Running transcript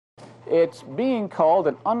It's being called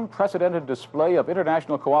an unprecedented display of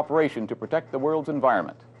international cooperation to protect the world's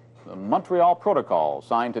environment. The Montreal Protocol,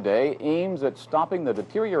 signed today, aims at stopping the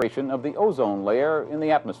deterioration of the ozone layer in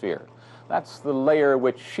the atmosphere. That's the layer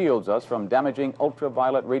which shields us from damaging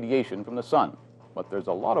ultraviolet radiation from the sun. But there's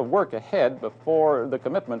a lot of work ahead before the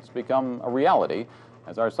commitments become a reality,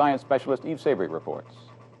 as our science specialist Yves Savory reports.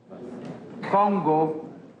 Congo.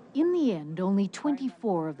 In the end, only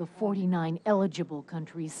 24 of the 49 eligible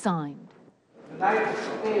countries signed. United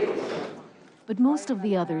States. But most of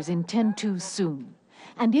the others intend to soon.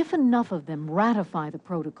 And if enough of them ratify the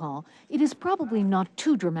protocol, it is probably not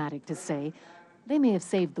too dramatic to say they may have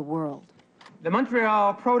saved the world. The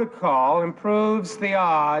Montreal Protocol improves the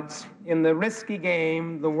odds in the risky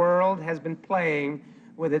game the world has been playing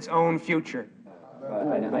with its own future.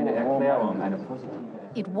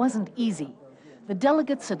 It wasn't easy. The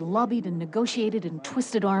delegates had lobbied and negotiated and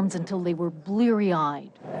twisted arms until they were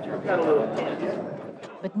bleary-eyed.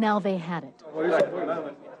 But now they had it.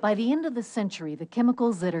 By the end of the century, the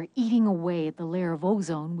chemicals that are eating away at the layer of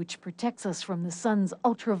ozone, which protects us from the sun's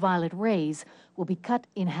ultraviolet rays, will be cut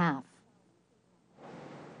in half.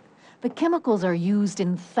 The chemicals are used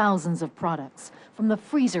in thousands of products, from the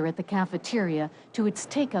freezer at the cafeteria to its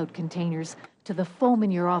takeout containers to the foam in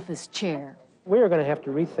your office chair. We are going to have to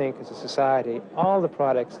rethink as a society all the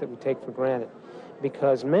products that we take for granted,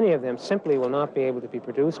 because many of them simply will not be able to be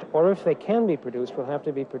produced, or if they can be produced, will have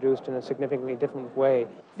to be produced in a significantly different way.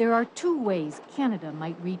 There are two ways Canada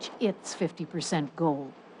might reach its 50%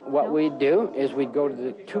 goal. What we'd do is we'd go to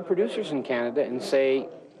the two producers in Canada and say,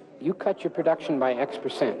 you cut your production by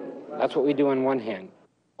X%. That's what we do on one hand.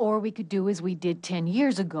 Or we could do as we did 10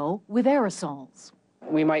 years ago with aerosols.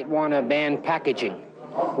 We might want to ban packaging.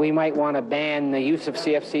 We might want to ban the use of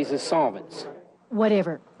CFCs as solvents.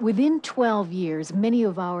 Whatever. Within 12 years, many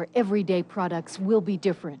of our everyday products will be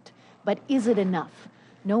different. But is it enough?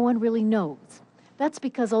 No one really knows. That's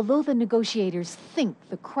because although the negotiators think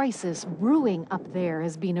the crisis brewing up there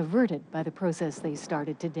has been averted by the process they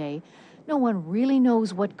started today, no one really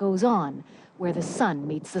knows what goes on where the sun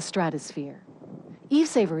meets the stratosphere.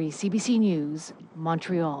 Yves Savory, CBC News,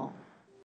 Montreal.